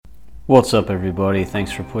What's up, everybody?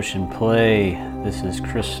 Thanks for pushing play. This is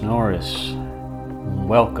Chris Norris.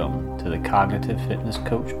 Welcome to the Cognitive Fitness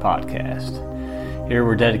Coach Podcast. Here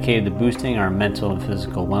we're dedicated to boosting our mental and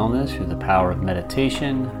physical wellness through the power of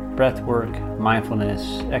meditation, breath work,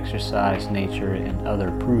 mindfulness, exercise, nature, and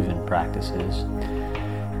other proven practices.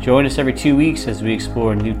 Join us every 2 weeks as we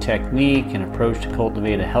explore a new technique and approach to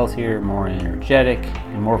cultivate a healthier, more energetic,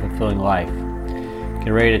 and more fulfilling life.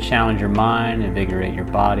 Get ready to challenge your mind, invigorate your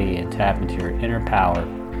body, and tap into your inner power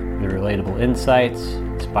with relatable insights,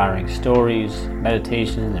 inspiring stories,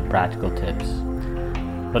 meditations, and practical tips.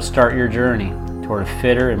 Let's start your journey toward a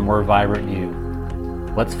fitter and more vibrant you.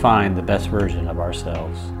 Let's find the best version of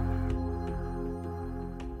ourselves.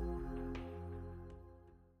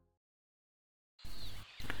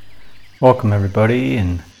 Welcome, everybody,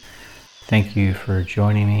 and thank you for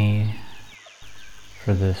joining me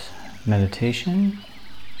for this meditation.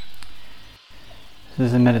 This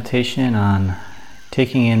is a meditation on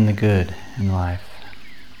taking in the good in life.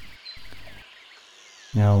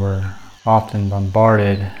 You know, we're often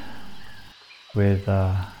bombarded with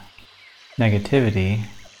negativity,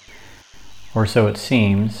 or so it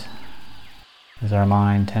seems, as our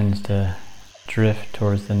mind tends to drift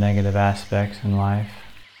towards the negative aspects in life.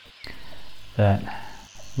 That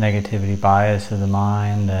negativity bias of the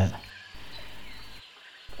mind that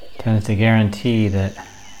tends to guarantee that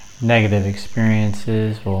negative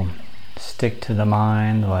experiences will stick to the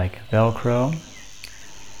mind like Velcro,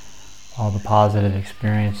 while the positive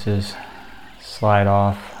experiences slide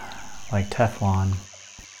off like Teflon.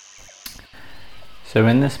 So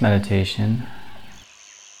in this meditation,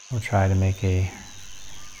 we'll try to make a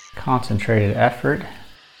concentrated effort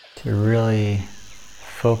to really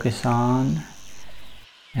focus on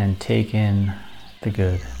and take in the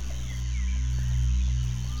good.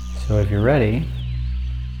 So if you're ready,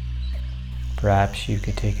 perhaps you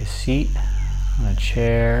could take a seat on a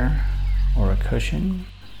chair or a cushion.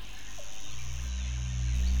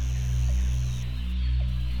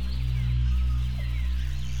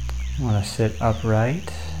 You want to sit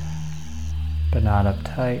upright, but not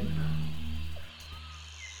uptight.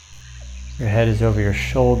 Your head is over your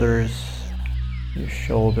shoulders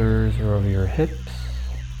are over your hips.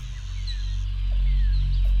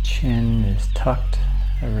 Chin is tucked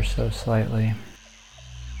ever so slightly.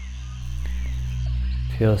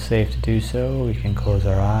 Feel safe to do so, we can close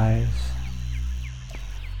our eyes,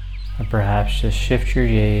 or perhaps just shift your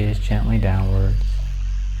gaze gently downwards.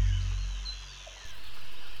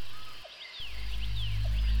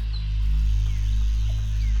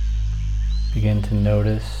 Begin to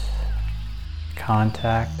notice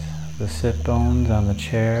contact of the sit bones on the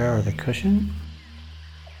chair or the cushion.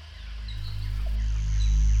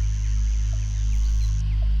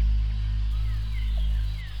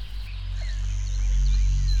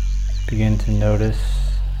 Begin to notice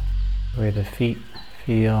the way the feet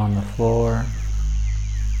feel on the floor.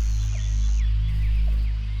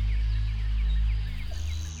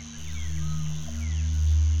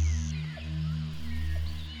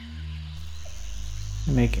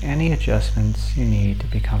 Make any adjustments you need to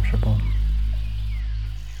be comfortable.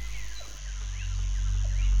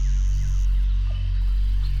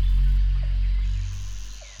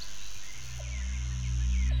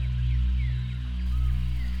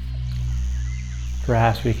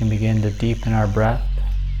 Perhaps we can begin to deepen our breath.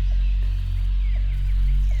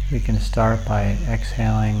 We can start by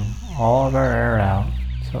exhaling all of our air out.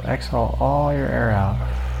 So exhale all your air out.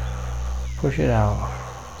 Push it out.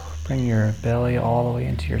 Bring your belly all the way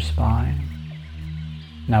into your spine.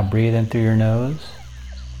 Now breathe in through your nose.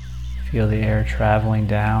 Feel the air traveling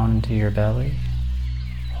down into your belly.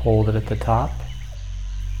 Hold it at the top.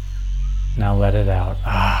 Now let it out.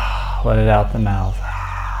 Let it out the mouth.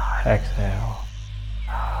 Exhale.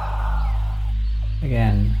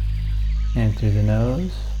 Again, in through the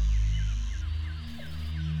nose.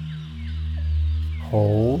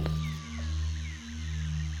 Hold.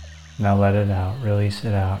 Now let it out. Release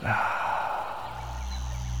it out.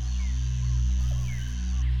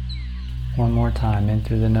 One more time, in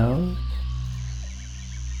through the nose.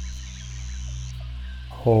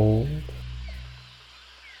 Hold.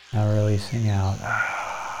 Now releasing out.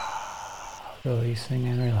 Releasing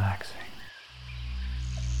and relaxing.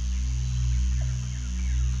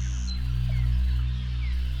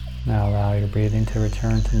 Now allow your breathing to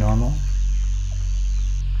return to normal.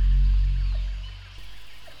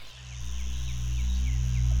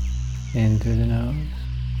 In through the nose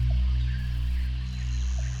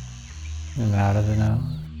and out of the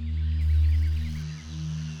nose.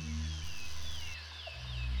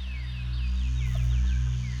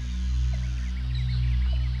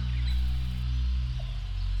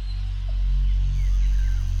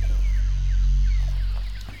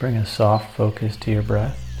 Bring a soft focus to your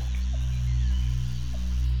breath.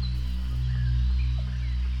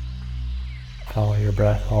 Follow your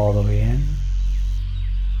breath all the way in,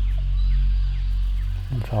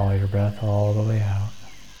 and follow your breath all the way out.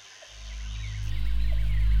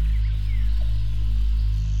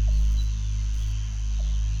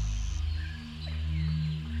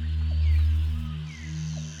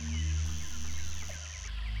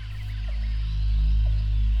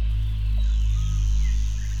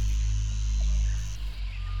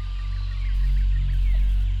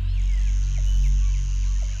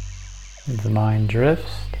 If the mind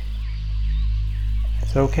drifts,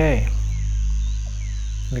 it's okay.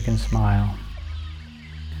 We can smile.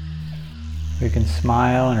 We can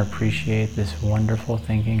smile and appreciate this wonderful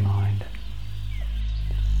thinking mind.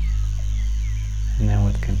 And then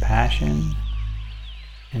with compassion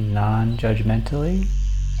and non-judgmentally,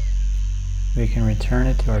 we can return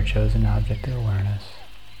it to our chosen object of awareness,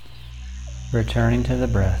 returning to the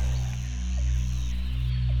breath.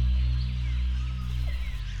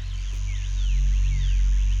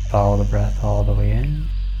 Follow the breath all the way in.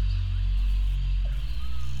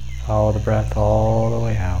 Follow the breath all the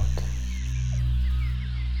way out.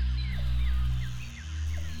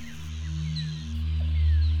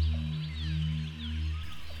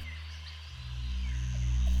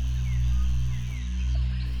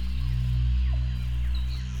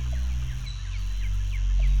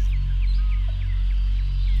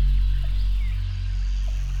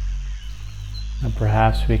 And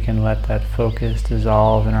perhaps we can let that focus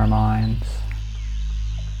dissolve in our minds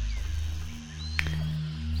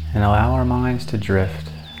and allow our minds to drift.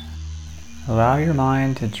 Allow your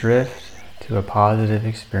mind to drift to a positive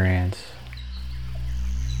experience.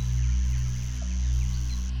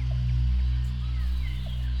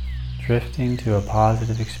 Drifting to a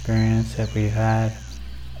positive experience that we've had.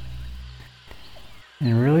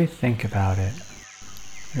 And really think about it.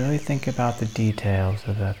 Really think about the details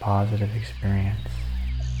of that positive experience.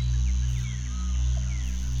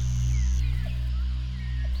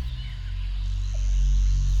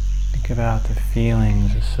 Think about the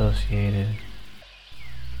feelings associated,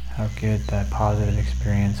 how good that positive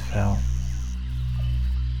experience felt.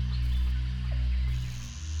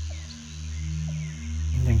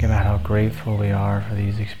 Think about how grateful we are for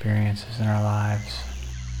these experiences in our lives.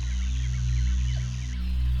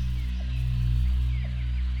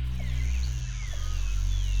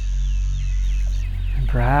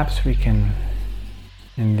 Perhaps we can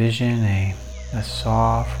envision a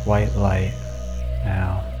soft white light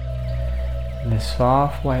now. And this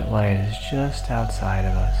soft white light is just outside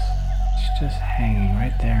of us. It's just hanging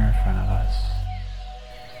right there in front of us.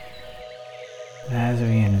 And as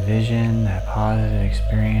we envision that positive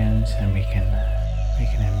experience and we can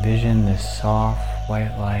envision this soft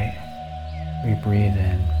white light, we breathe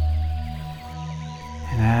in.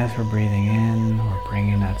 And as we're breathing in, we're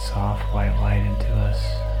bringing that soft white light into us,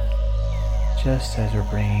 just as we're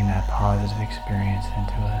bringing that positive experience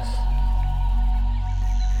into us.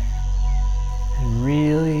 And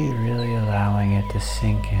really, really allowing it to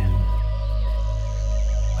sink in.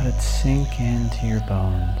 Let it sink into your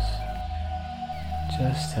bones,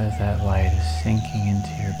 just as that light is sinking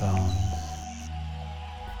into your bones.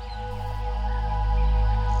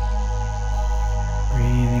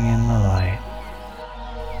 Breathing in the light.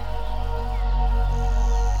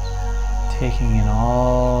 Taking in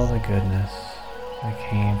all the goodness that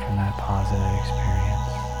came from that positive experience.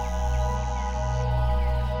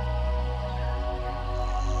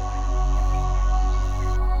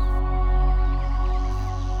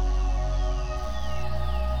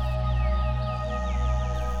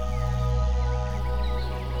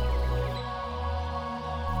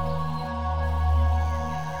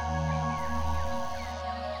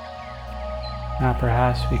 Now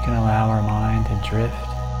perhaps we can allow our mind to drift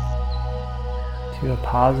to a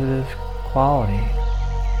positive quality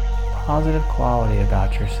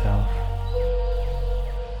about yourself.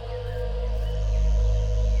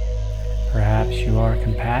 Perhaps you are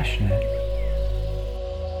compassionate.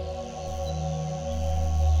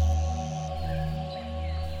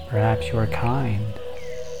 Perhaps you are kind.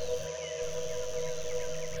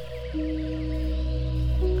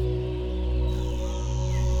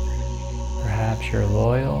 Perhaps you're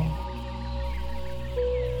loyal.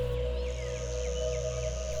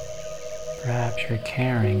 Perhaps you're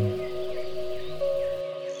caring.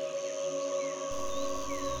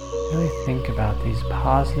 Really think about these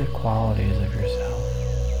positive qualities of yourself.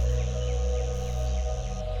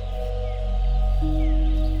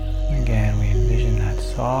 And again, we envision that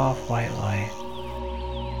soft white light.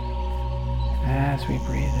 As we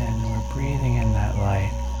breathe in, we're breathing in that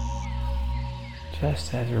light,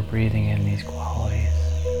 just as we're breathing in these qualities,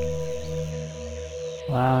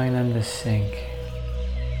 allowing them to sink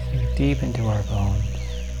deep into our bones.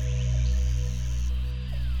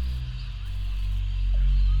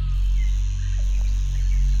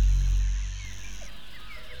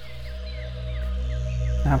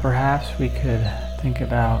 Now perhaps we could think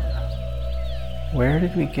about, where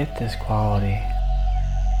did we get this quality?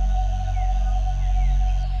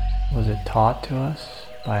 Was it taught to us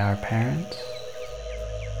by our parents,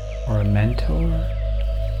 or a mentor,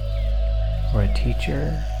 or a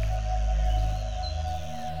teacher?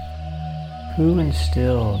 Who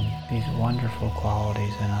instilled these wonderful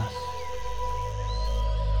qualities in us?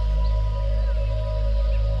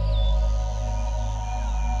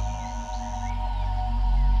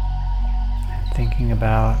 And thinking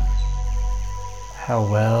about how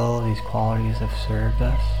well these qualities have served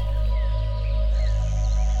us.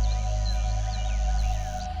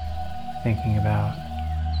 Thinking about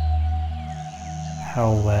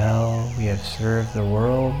how well we have served the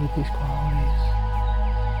world with these qualities.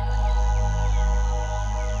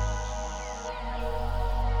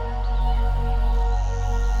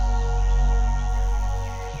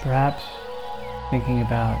 Perhaps thinking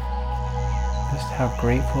about just how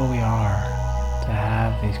grateful we are to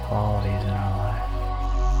have these qualities in our life.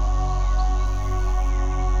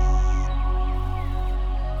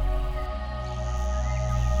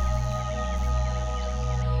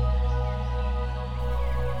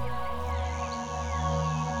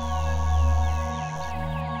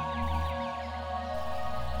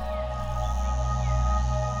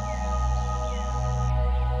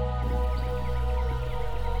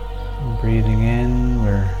 Breathing in,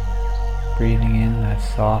 we're breathing in that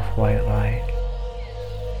soft white light,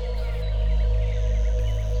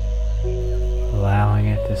 allowing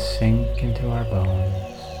it to sink into our bones,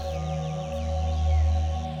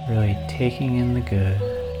 really taking in the good,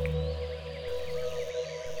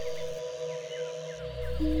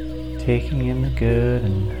 taking in the good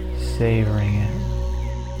and savoring it.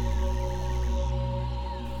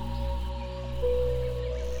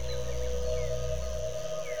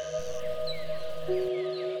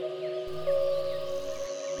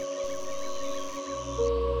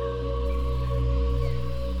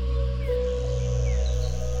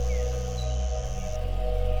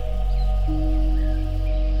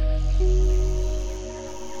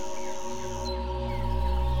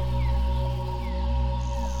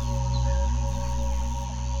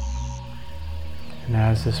 And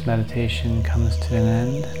as this meditation comes to an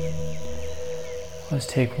end, let's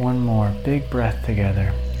take one more big breath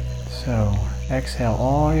together. So exhale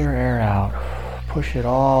all your air out, push it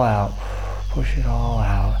all out, push it all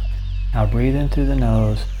out. Now breathe in through the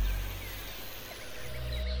nose.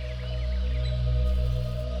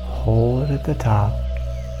 Hold it at the top.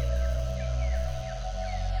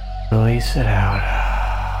 Release it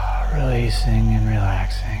out, releasing and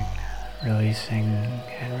relaxing, releasing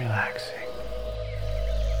and relaxing.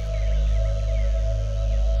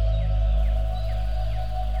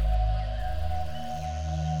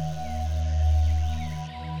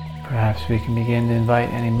 Perhaps we can begin to invite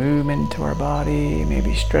any movement into our body,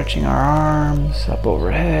 maybe stretching our arms up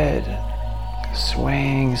overhead,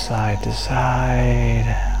 swaying side to side.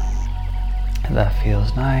 That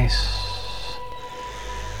feels nice.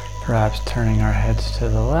 Perhaps turning our heads to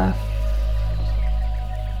the left.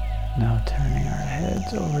 Now turning our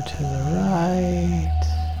heads over to the right.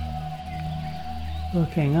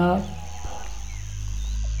 Looking up,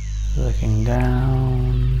 looking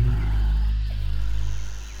down.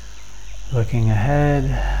 Looking ahead,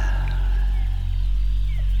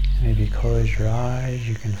 maybe close your eyes,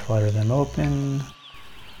 you can flutter them open,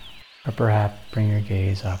 or perhaps bring your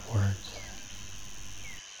gaze upwards.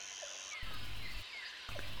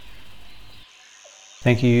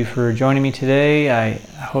 Thank you for joining me today. I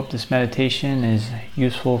hope this meditation is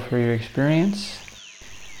useful for your experience.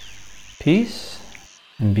 Peace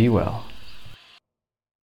and be well.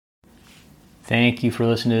 Thank you for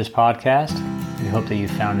listening to this podcast. We hope that you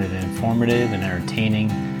found it informative and entertaining.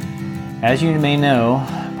 As you may know,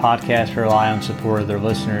 podcasts rely on support of their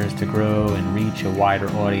listeners to grow and reach a wider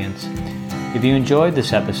audience. If you enjoyed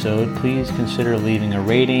this episode, please consider leaving a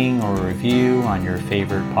rating or a review on your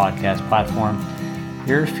favorite podcast platform.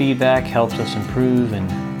 Your feedback helps us improve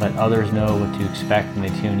and let others know what to expect when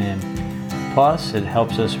they tune in. Plus, it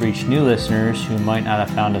helps us reach new listeners who might not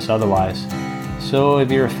have found us otherwise. So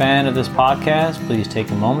if you're a fan of this podcast, please take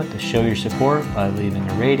a moment to show your support by leaving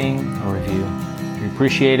a rating or review. We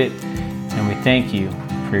appreciate it, and we thank you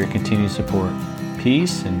for your continued support.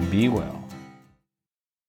 Peace and be well.